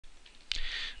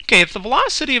Okay, if the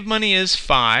velocity of money is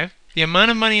 5, the amount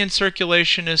of money in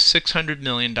circulation is $600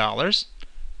 million,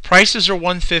 prices are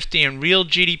 150, and real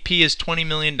GDP is $20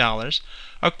 million,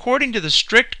 according to the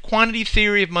strict quantity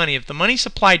theory of money, if the money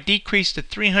supply decreased to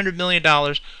 $300 million,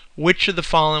 which of the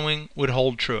following would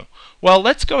hold true? Well,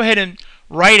 let's go ahead and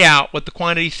write out what the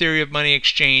quantity theory of money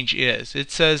exchange is.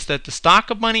 It says that the stock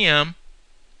of money M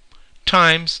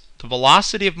times the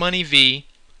velocity of money V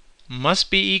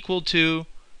must be equal to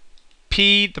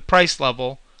P, the price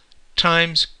level,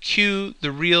 times Q,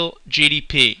 the real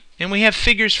GDP. And we have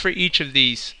figures for each of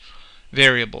these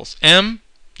variables. M,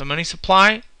 the money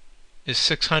supply, is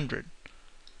 600.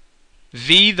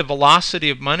 V, the velocity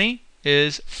of money,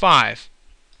 is 5.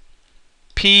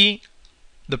 P,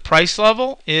 the price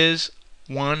level, is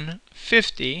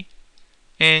 150.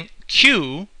 And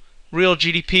Q, real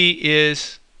GDP,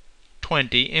 is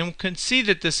 20. And we can see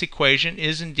that this equation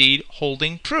is indeed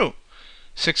holding true.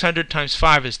 600 times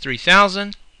 5 is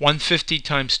 3,000. 150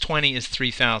 times 20 is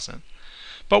 3,000.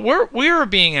 But what we are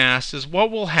being asked is what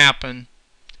will happen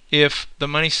if the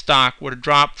money stock were to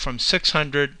drop from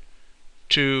 600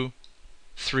 to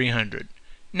 300.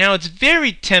 Now it's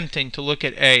very tempting to look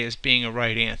at A as being a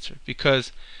right answer,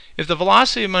 because if the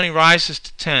velocity of money rises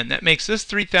to 10, that makes this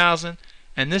 3,000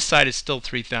 and this side is still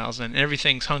 3,000 and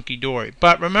everything's hunky-dory.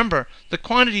 But remember, the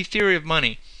quantity theory of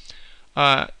money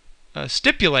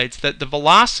stipulates that the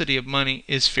velocity of money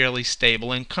is fairly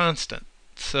stable and constant.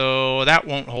 So that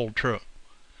won't hold true.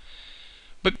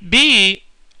 But B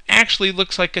actually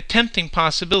looks like a tempting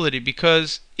possibility,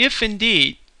 because if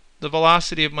indeed the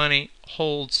velocity of money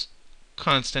holds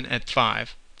constant at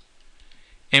 5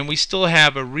 and we still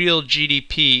have a real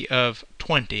GDP of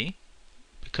 20,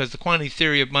 because the quantity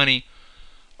theory of money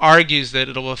argues that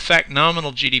it will affect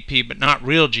nominal GDP but not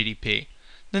real GDP,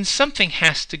 then something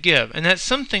has to give, and that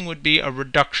something would be a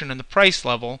reduction in the price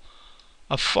level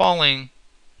of falling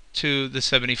to the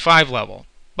 75 level.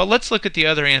 But let's look at the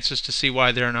other answers to see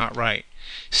why they're not right.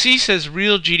 C says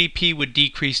real GDP would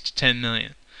decrease to 10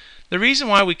 million. The reason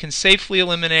why we can safely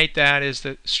eliminate that is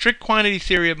that strict quantity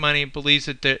theory of money believes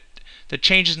that the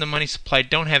changes in the money supply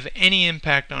don't have any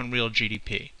impact on real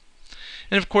GDP.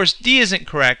 And of course D isn't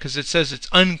correct, because it says it's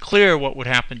unclear what would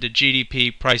happen to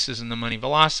GDP, prices, and the money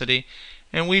velocity,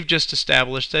 and we've just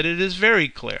established that it is very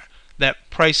clear that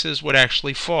prices would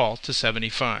actually fall to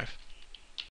 75.